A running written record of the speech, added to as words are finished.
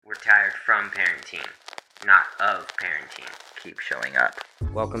tired from parenting, not of parenting. Keep showing up.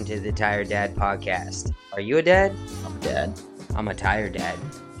 Welcome to the Tired Dad Podcast. Are you a dad? I'm a dad. I'm a tired dad.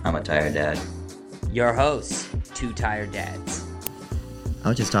 I'm a tired dad. Your hosts, two tired dads. I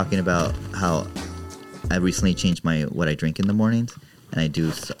was just talking about how I recently changed what I drink in the mornings, and I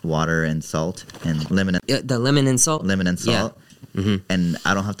do water and salt and lemon. The lemon and salt? Lemon and salt. Yeah. Mm-hmm. And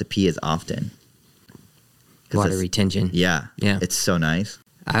I don't have to pee as often. Water retention. Yeah. Yeah. It's so nice.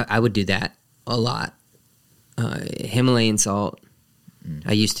 I would do that a lot. Himalayan salt.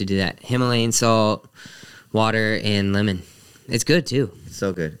 I used to do that. Himalayan salt, water, and lemon. It's good, too. It's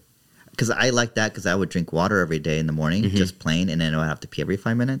so good. Because I like that because I would drink water every day in the morning, just plain, and then I would have to pee every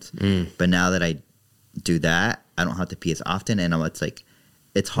 5 minutes. But now that I do that, I don't have to pee as often, and it's like,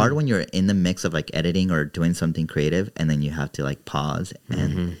 it's hard when you're in the mix of like editing or doing something creative, and then you have to like pause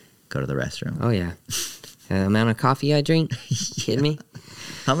and go to the restroom. Oh, yeah. The amount of coffee I drink? Kidding me?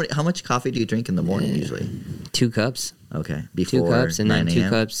 How much coffee do you drink in the morning usually? 2 cups. Okay, before 2 cups and then 2 a.m.?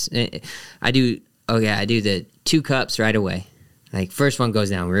 cups. I do the 2 cups right away. Like, first one goes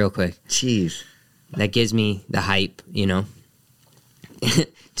down real quick. Jeez. That gives me the hype,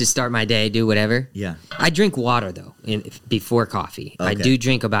 to start my day, do whatever. Yeah. I drink water, though, before coffee. Okay. I do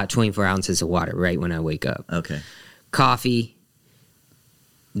drink about 24 ounces of water right when I wake up. Okay. Coffee,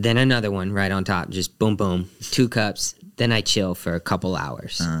 then another one right on top. Just boom, boom. 2 cups. Then I chill for a couple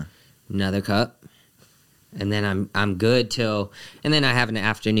hours. Another cup. And then I'm good till... And then I have an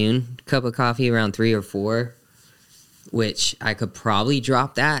afternoon cup of coffee around 3 or 4, which I could probably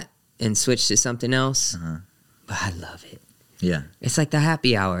drop that and switch to something else. But I love it. Yeah. It's like the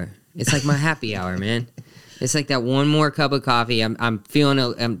happy hour. It's like my happy hour, man. It's like that one more cup of coffee. I'm feeling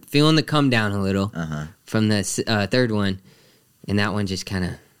the come down a little from the third one, and that one just kind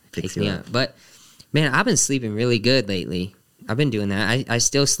of takes me up. But man, I've been sleeping really good lately. I've been doing that. I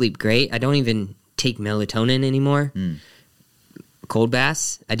still sleep great. I don't even take melatonin anymore. Cold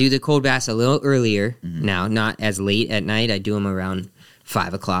baths. I do the cold baths a little earlier now, not as late at night. I do them around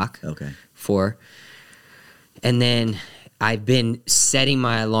 5 o'clock. Okay. 4. And then I've been setting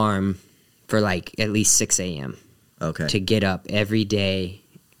my alarm for like at least 6 a.m. Okay. to get up every day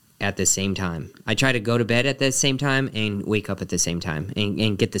at the same time. I try to go to bed at the same time and wake up at the same time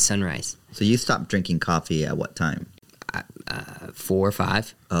and get the sunrise. So you stopped drinking coffee at what time? 4 or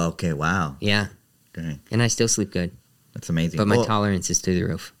 5. Oh, okay. Wow. Yeah. Okay. And I still sleep good. That's amazing. But my tolerance is through the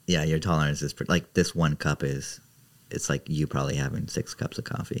roof. Yeah, your tolerance is like this 1 cup it's like you probably having 6 cups of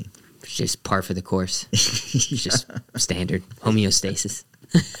coffee. It's just par for the course. It's just standard homeostasis.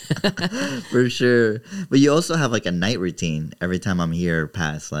 For sure. But you also have like a night routine. Every time I'm here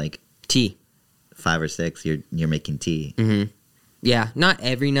past like Tea. 5 or 6, you're making tea. Yeah, not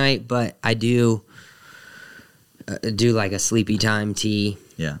every night, but I do like a sleepy time tea.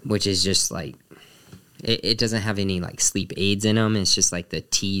 Yeah. Which is just like, it doesn't have any like sleep aids in them. It's just like the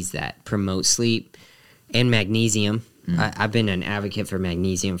teas that promote sleep and magnesium. I've been an advocate for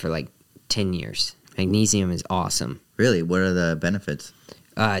magnesium for like 10 years. Magnesium is awesome. Really? What are the benefits?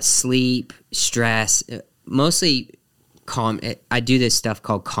 Sleep, stress, mostly calm. I do this stuff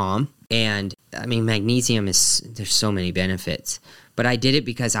called Calm. And I mean, magnesium there's so many benefits. But I did it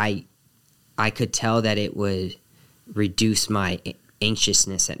because I could tell that it would reduce my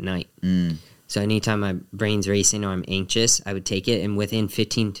anxiousness at night. So anytime my brain's racing or I'm anxious, I would take it. And within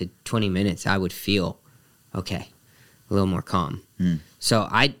 15 to 20 minutes, I would feel, okay, a little more calm. So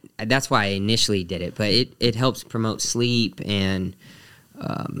that's why I initially did it. But it helps promote sleep. And,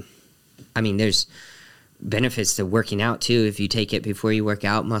 I mean, there's benefits to working out, too. If you take it before you work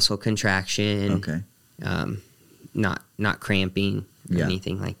out, muscle contraction. Okay. Not cramping or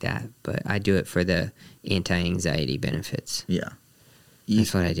anything like that. But I do it for the anti-anxiety benefits. Yeah.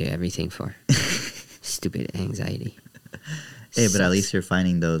 That's what I do everything for. Stupid anxiety. Hey, but at least you're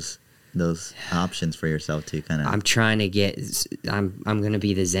finding those options for yourself to kind of... I'm trying to get... I'm going to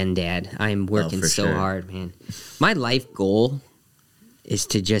be the Zen dad. I'm working so hard, man. My life goal is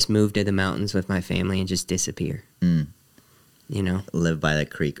to just move to the mountains with my family and just disappear. Live by the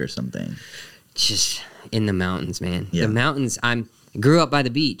creek or something. Just in the mountains, man. Yeah. The mountains... grew up by the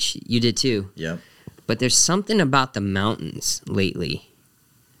beach. You did too. Yep. But there's something about the mountains lately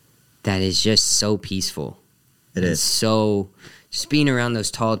that is just so peaceful. It is. So just being around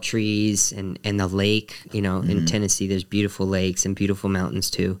those tall trees and the lake, in Tennessee, there's beautiful lakes and beautiful mountains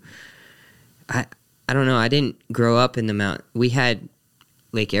too. I don't know. I didn't grow up in the mountain. We had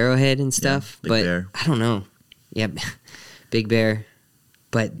Lake Arrowhead and stuff, Big but Bear. I don't know. Yeah, Big Bear.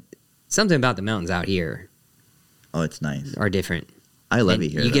 But something about the mountains out here Oh, it's nice. are different. I love And it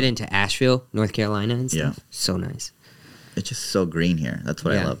here. You get into Asheville, North Carolina and stuff. Yeah. So nice. It's just so green here. That's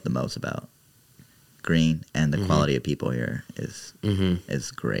what I Yeah. love the most about green, and the quality of people here is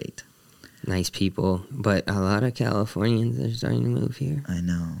great. Nice people, but a lot of Californians are starting to move here. I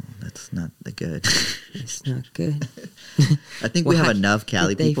know. That's not the good. It's not good. I think we have Why enough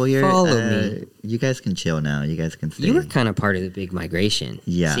Cali did they people here. follow me? You guys can chill now. You guys can stay. You were kind of part of the big migration.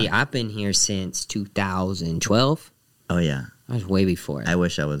 Yeah. See, I've been here since 2012. Oh, yeah. I was way before. I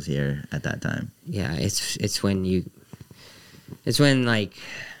wish I was here at that time. Yeah, it's when like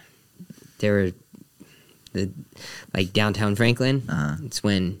there were the like downtown Franklin. It's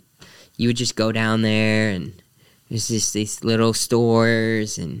when you would just go down there and there's just these little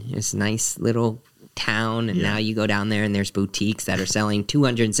stores and this nice little town, and now you go down there and there's boutiques that are selling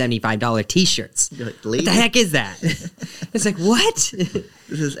 $275 t-shirts. You're like, What "Lady, the heck is that? It's like, what?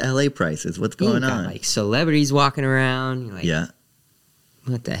 this is LA prices. What's You going got, on?" like celebrities walking around. You're like, Yeah.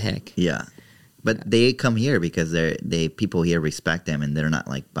 what the heck? Yeah. But they come here because people here respect them, and they're not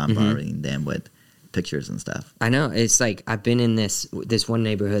like bombarding them with pictures and stuff. I know. It's like I've been in this one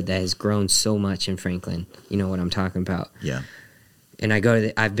neighborhood that has grown so much in Franklin. You know what I'm talking about. Yeah. And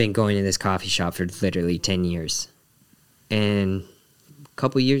I've been going to this coffee shop for literally 10 years. And a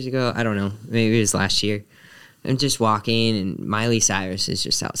couple years ago, I don't know, maybe it was last year, I'm just walking and Miley Cyrus is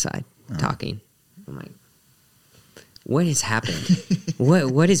just outside talking. I'm like, what has happened?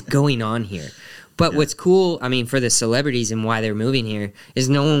 what is going on here? But what's cool, I mean, for the celebrities and why they're moving here is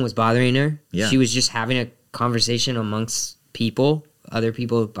no one was bothering her. Yeah. She was just having a conversation amongst people, other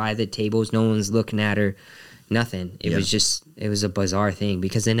people by the tables. No one's looking at her. Nothing. It was a bizarre thing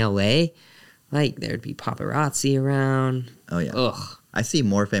because in LA, like there'd be paparazzi around. Oh, yeah. Ugh. I see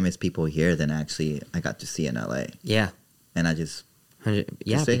more famous people here than actually I got to see in LA. Yeah. And I just,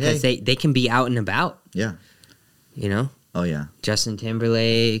 Yeah, say, because they can be out and about, yeah. you know? Oh, yeah. Justin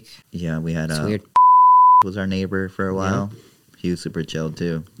Timberlake. Yeah, we had It's weird. was our neighbor for a while. He was super chill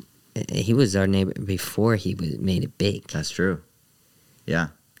too. He was our neighbor before he made it big. That's true. Yeah.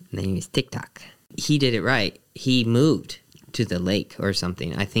 And then he was TikTok. He did it right. He moved to the lake or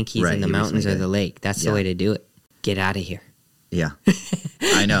something. I think he's Right, in the he mountains recently or the did. lake. That's the Yeah. way to do it. Get out of here. Yeah.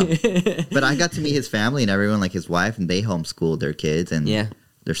 I know. But I got to meet his family and everyone, like his wife, and they homeschooled their kids, and Yeah.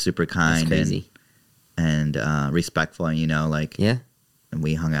 they're super That's kind crazy. and respectful, and Yeah. and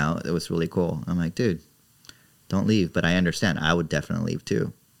we hung out. It was really cool. I'm like, dude, don't leave. But I understand. I would definitely leave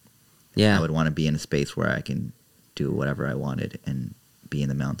too. Yeah. I would want to be in a space where I can do whatever I wanted and be in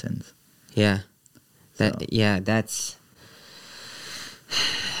the mountains. Yeah. So. That's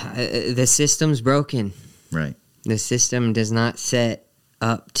the system's broken. Right. The system does not set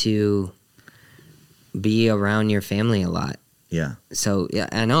up to be around your family a lot. Yeah. So yeah,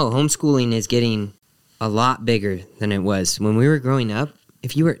 I know homeschooling is getting a lot bigger than it was when we were growing up. I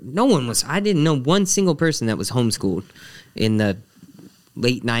didn't know one single person that was homeschooled in the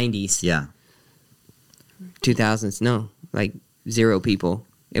late 90s, Yeah. 2000s. No, like zero people.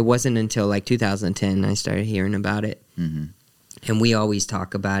 It wasn't until like 2010 I started hearing about it. Mm-hmm. And we always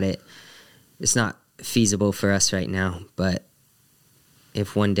talk about it. It's not feasible for us right now, but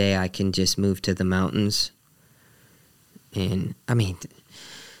if one day I can just move to the mountains, and I mean,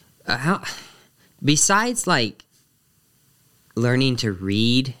 besides like learning to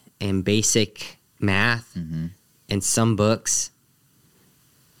read and basic math Mm-hmm. and some books,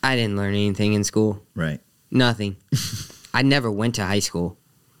 I didn't learn anything in school. Right. Nothing. I never went to high school.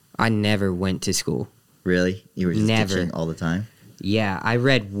 I never went to school. Really? You were just Never. teaching all the time? Yeah, I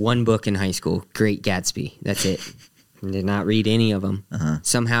read one book in high school, Great Gatsby. That's it. Did not read any of them. Uh-huh.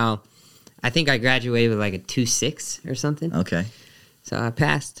 Somehow, I think I graduated with like a 2.6 or something. Okay. So I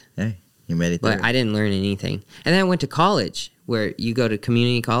passed, Hey, you made it through. but I didn't learn anything. And then I went to college, where you go to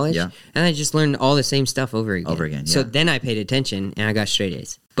community college, Yeah. and I just learned all the same stuff over again. Over again, So yeah. then I paid attention, and I got straight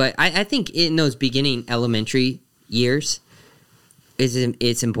A's. But I think in those beginning elementary years,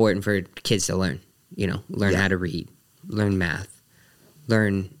 it's important for kids to learn. Learn Yeah. how to read, learn math,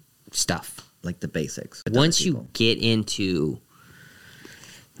 learn stuff. Like the basics. with Once other you people. get into,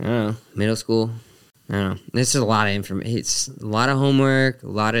 I don't know, middle school, I don't know. This is a lot of information. It's a lot of homework, a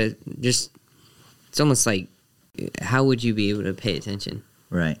lot of just, it's almost like, how would you be able to pay attention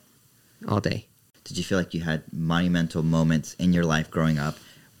Right. all day? Did you feel like you had monumental moments in your life growing up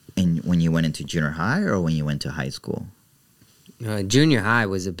when you went into junior high or when you went to high school? Junior high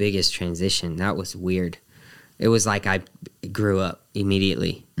was the biggest transition. That was weird. It was like I grew up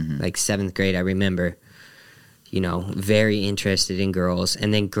immediately. Mhm. Like 7th grade, I remember, very interested in girls,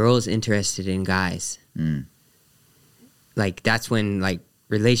 and then girls interested in guys. Mm. Like that's when like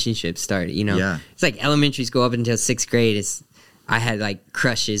relationships started. Yeah. It's like elementary school up until 6th grade. I had like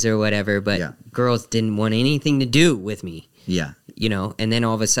crushes or whatever, but Yeah. girls didn't want anything to do with me. Yeah. You know, and then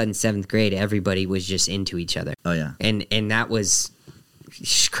all of a sudden, 7th grade, everybody was just into each other. Oh, yeah. And that was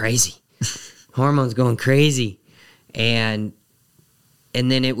crazy. Hormones going crazy. And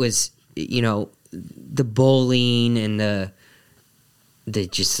then it was, you know, the bullying and the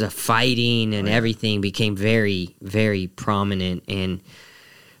just the fighting and everything became very, very prominent. And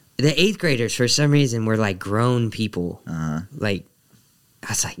the 8th graders, for some reason, were like grown people. Like, I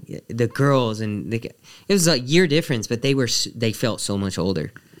was like, the girls, and it was a year difference, but they felt so much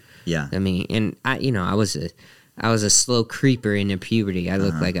older. Yeah. I mean, and I was a slow creeper into puberty. I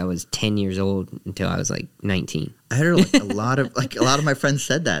looked like I was 10 years old until I was like 19. I heard like a lot of my friends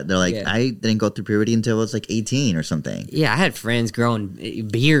said that. They're like, I didn't go through puberty until I was like 18 or something. Yeah, I had friends growing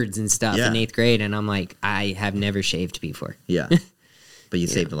beards and stuff in 8th grade, and I'm like, I have never shaved before. Yeah. But you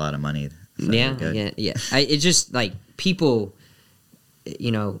saved a lot of money. So yeah. It's just like people,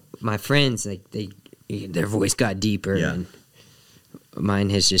 you know, my friends, like their voice got deeper, and mine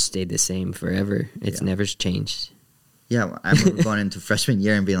has just stayed the same forever. It's never changed. Yeah, I remember going into freshman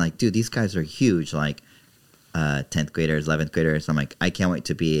year and being like, dude, these guys are huge, like 10th graders, 11th graders. I'm like, I can't wait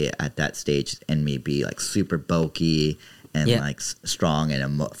to be at that stage and me be like super bulky and like strong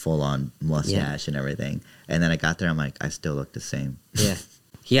and a full-on mustache and everything. And then I got there, I'm like, I still look the same.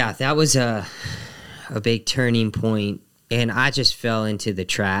 Yeah, that was a big turning point. And I just fell into the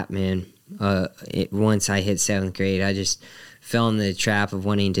trap, man. Once I hit 7th grade, I just fell in the trap of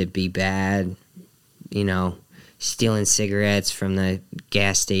wanting to be bad, you know, stealing cigarettes from the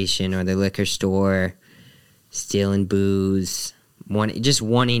gas station or the liquor store, stealing booze, just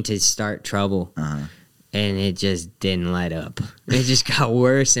wanting to start trouble. And it just didn't let up. It just got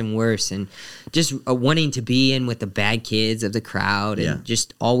worse and worse. And just wanting to be in with the bad kids of the crowd and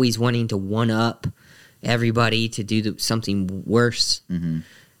just always wanting to one-up everybody to do something worse.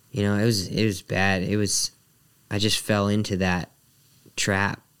 You know, it was bad. I just fell into that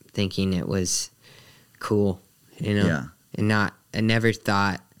trap thinking it was cool, you know, and I never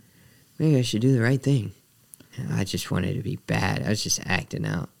thought maybe I should do the right thing. I just wanted to be bad. I was just acting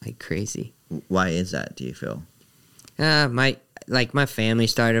out like crazy. Why is that, do you feel? My family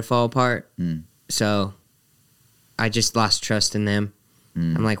started to fall apart. So I just lost trust in them.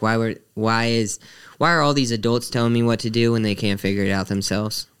 I'm like, why are all these adults telling me what to do when they can't figure it out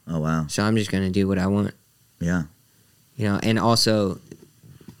themselves? Oh, wow. So I'm just going to do what I want. Yeah. You know, and also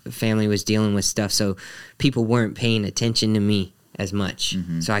family was dealing with stuff, so people weren't paying attention to me as much.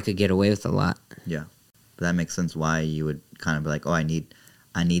 So I could get away with a lot. Yeah. But that makes sense why you would kind of be like, oh, I need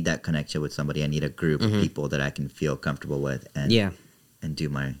that connection with somebody. I need a group of people that I can feel comfortable with and do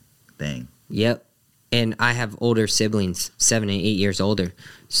my thing. Yep. And I have older siblings, 7 and 8 years older.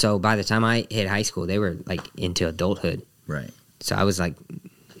 So by the time I hit high school, they were like into adulthood. Right. So I was like,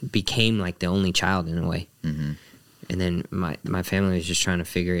 became like the only child in a way. And then my family was just trying to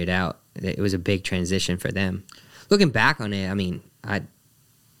figure it out. It was a big transition for them. Looking back on it, I mean, my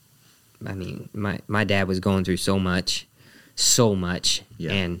dad was going through so much,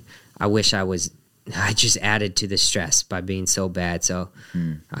 and I wish I just added to the stress by being so bad. So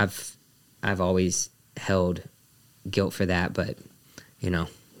I've always held guilt for that, but you know,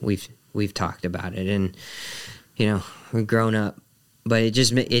 we've talked about it, and you know, we've grown up. But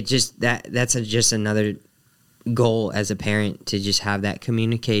that's just another goal as a parent, to just have that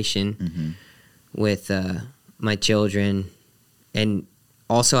communication with my children. And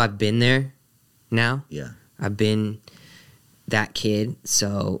also, I've been there now. Yeah, I've been that kid,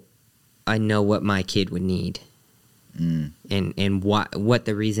 so I know what my kid would need. And what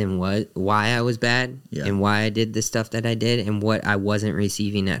the reason was, why I was bad, and why I did the stuff that I did, and what I wasn't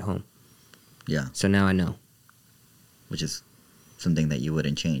receiving at home. Yeah. So now I know. Which is something that you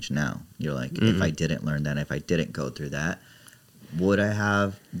wouldn't change now. You're like, if I didn't learn that, if I didn't go through that, would I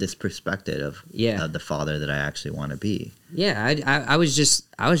have this perspective of the father that I actually want to be? Yeah, I was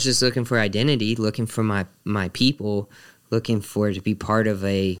just looking for identity, looking for my people, looking for to be part of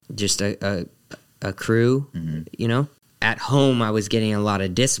a crew, you know? At home, I was getting a lot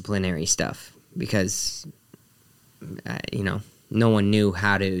of disciplinary stuff because, you know, no one knew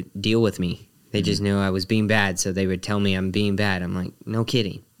how to deal with me. They just knew I was being bad, so they would tell me I'm being bad. I'm like, no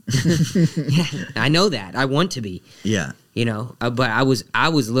kidding. Yeah, I know that. I want to be. Yeah. You know, but I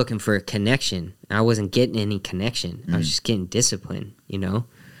was looking for a connection. I wasn't getting any connection. I was just getting discipline, you know,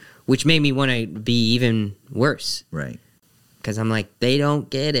 which made me want to be even worse. Right. Because I'm like, they don't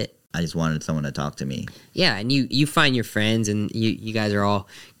get it. I just wanted someone to talk to me. Yeah, and you find your friends, and you guys are all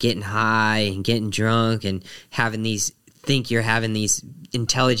getting high and getting drunk and having these think you're having these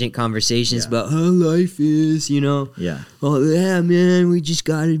intelligent conversations Yeah. about how life is, Yeah. Oh yeah, man, we just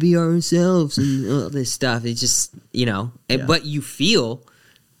got to be ourselves and all this stuff. It's just, Yeah. but you feel.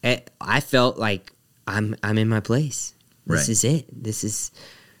 I felt like I'm in my place. This Right. is it. This is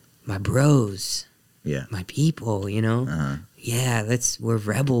my bros, Yeah. my people. Uh-huh. Yeah, we're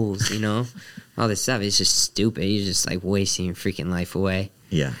rebels. All this stuff. It's just stupid. You're just like wasting your freaking life away.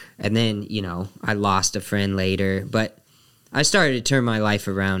 Yeah. And then, I lost a friend later, but I started to turn my life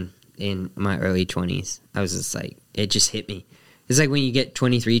around in my early 20s. I was just like, it just hit me. It's like when you get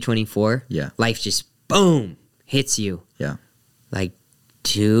 23, 24, Yeah. life just, boom, hits you. Yeah. Like,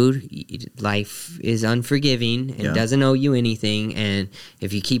 dude, life is unforgiving and Yeah. doesn't owe you anything. And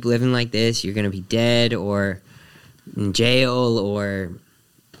if you keep living like this, you're going to be dead or in jail or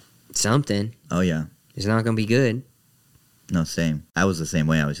something. Oh, yeah. It's not going to be good. No, same. I was the same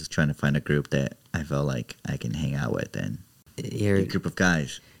way. I was just trying to find a group that I felt like I can hang out with and a group of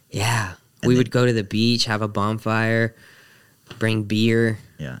guys. Yeah. And We then- would go to the beach, have a bonfire, bring beer.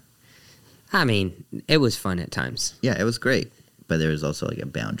 Yeah. I mean, it was fun at times. Yeah, it was great. But there was also like a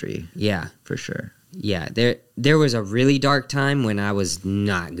boundary Yeah. for sure. Yeah. There was a really dark time when I was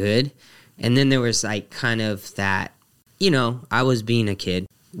not good. And then there was like kind of that, I was being a kid.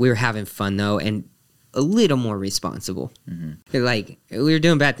 We were having fun though and a little more responsible. Mm-hmm. Like we were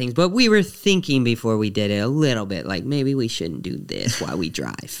doing bad things, but we were thinking before we did it a little bit like maybe we shouldn't do this while we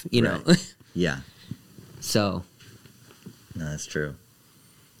drive, know. Yeah. So No, that's true.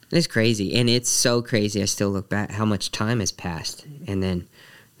 it's crazy, and it's so crazy. I still look back how much time has passed, and then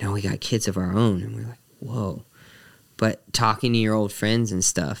now we got kids of our own, and we're like, whoa. But talking to your old friends and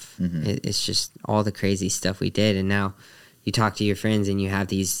stuff, Mhm. it's just all the crazy stuff we did, and now you talk to your friends and you have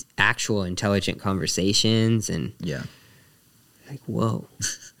these actual intelligent conversations, and Yeah. like, whoa,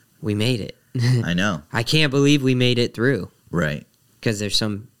 we made it. I know. I can't believe we made it through Right. because there's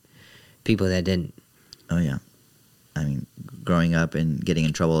some people that didn't. Oh, yeah. I mean, growing up and getting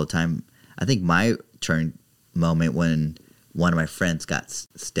in trouble all the time, I think my turn moment when one of my friends got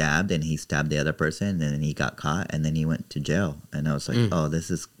stabbed and he stabbed the other person and then he got caught and then he went to jail. And I was like, oh, this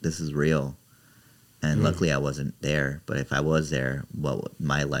is real. And luckily I wasn't there. But if I was there, what would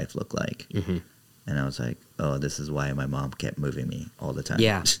my life look like? Mm-hmm. And I was like, oh, this is why my mom kept moving me all the time.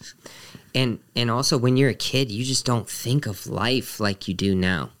 Yeah. And also when you're a kid, you just don't think of life like you do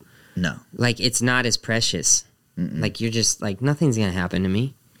now. No. Like it's not as precious. Mm-mm. Like you're just like nothing's gonna happen to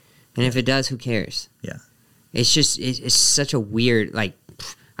me, and if it does, who cares? Yeah. It's just it's such a weird like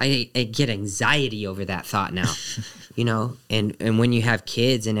I get anxiety over that thought now, And when you have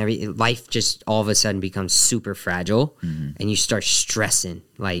kids and life just all of a sudden becomes super fragile, and you start stressing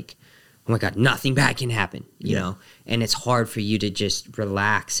like, oh my god, nothing bad can happen, you know, and it's hard for you to just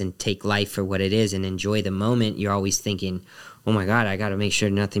relax and take life for what it is and enjoy the moment. You're always thinking, oh my god, I got to make sure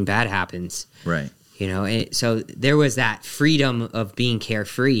nothing bad happens. Right. So there was that freedom of being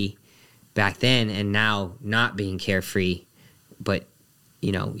carefree back then and now not being carefree. But,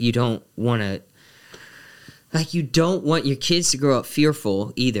 you don't want to, you don't want your kids to grow up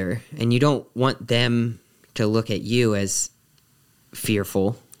fearful either. And you don't want them to look at you as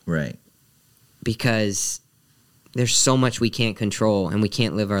fearful Right. because there's so much we can't control and we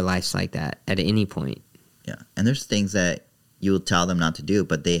can't live our lives like that at any point. Yeah. And there's things that you'll tell them not to do,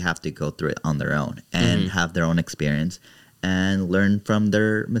 but they have to go through it on their own and have their own experience and learn from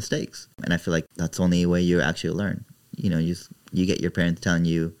their mistakes. And I feel like that's the only way you actually learn. You get your parents telling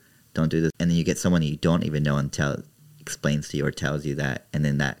you, don't do this, and then you get someone you don't even know and explains to you or tells you that, and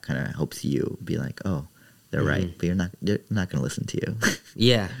then that kind of helps you be like, oh, they're right, but they're not going to listen to you.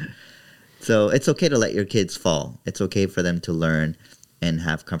 Yeah. So it's okay to let your kids fall. It's okay for them to learn and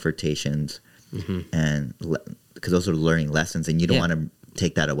have confrontations, and because those are learning lessons, and you don't want to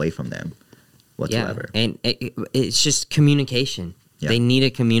take that away from them whatsoever. Yeah, and it's just communication. Yeah. They need to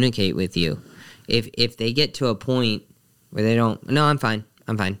communicate with you. If they get to a point where they don't, no, I'm fine,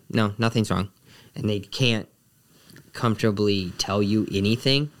 no, nothing's wrong, and they can't comfortably tell you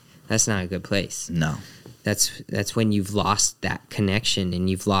anything, that's not a good place. No. That's when you've lost that connection and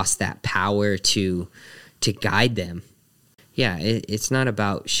you've lost that power to guide them. Yeah, it's not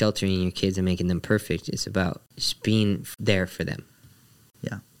about sheltering your kids and making them perfect. It's about just being there for them.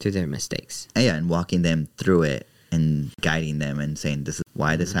 Yeah. Through their mistakes. And walking them through it and guiding them and saying this is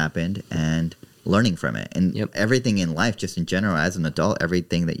why this happened and learning from it. And everything in life, just in general, as an adult,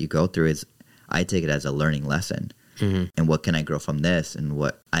 everything that you go through I take it as a learning lesson. And what can I grow from this and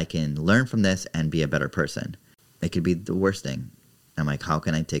what I can learn from this and be a better person. It could be the worst thing. I'm like, how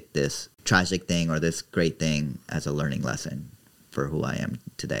can I take this tragic thing or this great thing as a learning lesson for who I am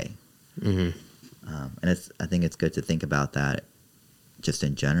today? And I think it's good to think about that just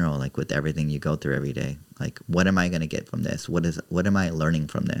in general, like with everything you go through every day. Like, what am I going to get from this? What am I learning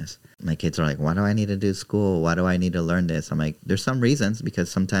from this? My kids are like, why do I need to do school? Why do I need to learn this? I'm like, there's some reasons,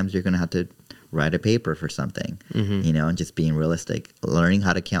 because sometimes you're going to have to write a paper for something, and just being realistic. Learning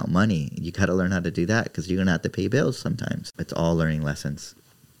how to count money. You got to learn how to do that because you're going to have to pay bills sometimes. It's all learning lessons.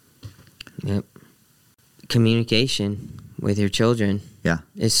 Yep. Communication with your children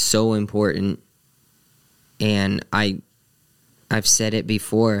is so important. And I've said it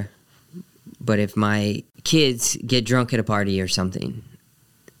before, but if my kids get drunk at a party or something,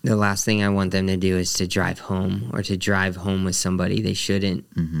 the last thing I want them to do is to drive home or to drive home with somebody they shouldn't.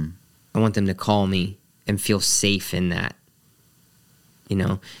 I want them to call me and feel safe in that.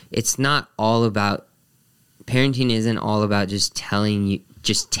 It's not all about, parenting isn't all about just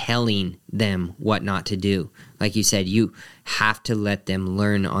telling them what not to do. Like you said, you have to let them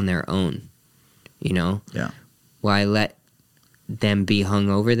learn on their own. Yeah. Will I let them be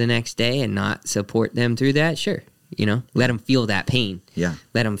hungover the next day and not support them through that? Sure. Let them feel that pain. Yeah.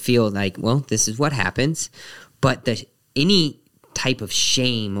 Let them feel like, well, this is what happens. But any type of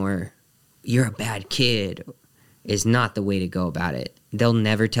shame or you're a bad kid is not the way to go about it. They'll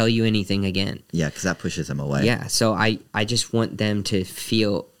never tell you anything again. Yeah, because that pushes them away. Yeah, so I just want them to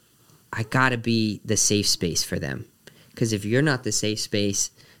feel I got to be the safe space for them. Because if you're not the safe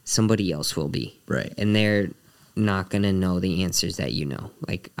space, somebody else will be. Right. And they're not going to know the answers that you know.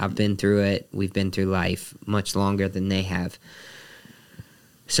 Like, I've been through it. We've been through life much longer than they have.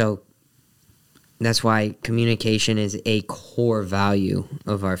 So that's why communication is a core value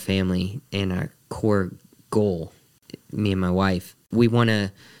of our family and our core goal, me and my wife. We want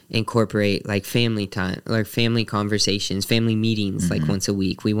to incorporate like family time, like family conversations, family meetings, like once a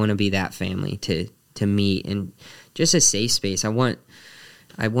week. We want to be that family to meet, and just a safe space. I want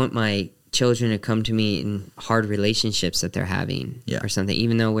my children to come to me in hard relationships that they're having or something,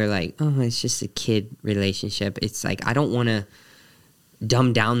 even though we're like, oh, it's just a kid relationship. It's like, I don't want to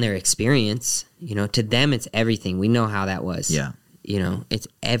dumb down their experience. To them, it's everything. We know how that was. Yeah. It's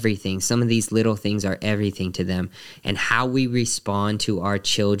everything. Some of these little things are everything to them. And how we respond to our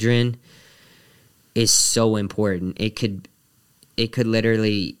children is so important. It could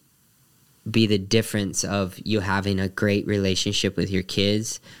literally be the difference of you having a great relationship with your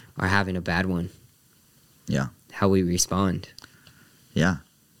kids or having a bad one. Yeah. How we respond. Yeah.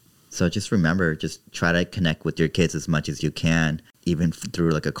 So just remember, just try to connect with your kids as much as you can, even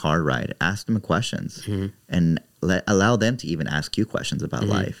through like a car ride. Ask them questions and allow them to even ask you questions about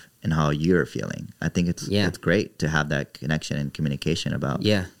life and how you're feeling. I think it's great to have that connection and communication about.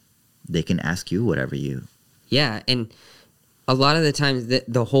 Yeah. They can ask you whatever you. Yeah. And a lot of the times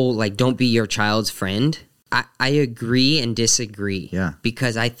the whole like, don't be your child's friend. I agree and disagree. Yeah.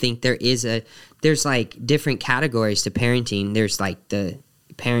 Because I think there's like different categories to parenting. There's like the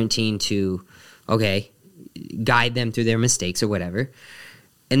parenting to, guide them through their mistakes or whatever.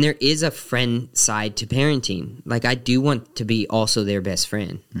 And there is a friend side to parenting. Like, I do want to be also their best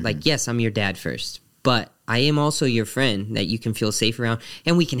friend. Like, yes, I'm your dad first, but I am also your friend that you can feel safe around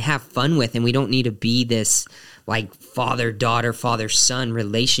and we can have fun with, and we don't need to be this like father-daughter, father-son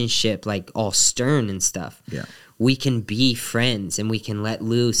relationship, like all stern and stuff. Yeah. We can be friends and we can let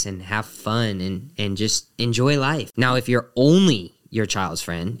loose and have fun and just enjoy life. Now, if you're only your child's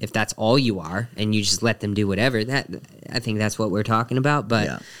friend, if that's all you are and you just let them do whatever, I think that's what we're talking about.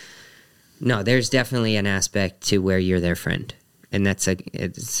 But no, there's definitely an aspect to where you're their friend, and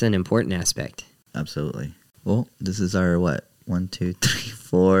it's an important aspect. Absolutely. Well, this is our 1, 2, 3,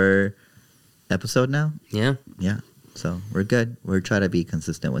 4 episode now. Yeah. So we're good. We're trying to be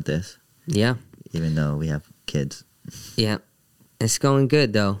consistent with this. Yeah. Even though we have kids. Yeah. It's going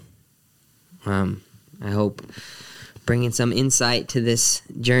good though. I hope bringing some insight to this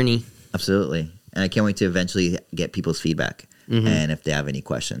journey. Absolutely. And I can't wait to eventually get people's feedback. And if they have any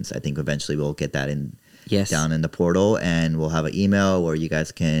questions, I think eventually we'll get that down in the portal, and we'll have an email where you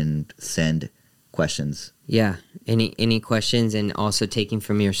guys can send questions. Yeah. Any questions, and also taking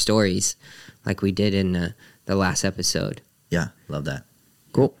from your stories like we did in the last episode. Yeah. Love that.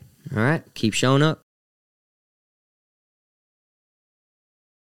 Cool. All right. Keep showing up.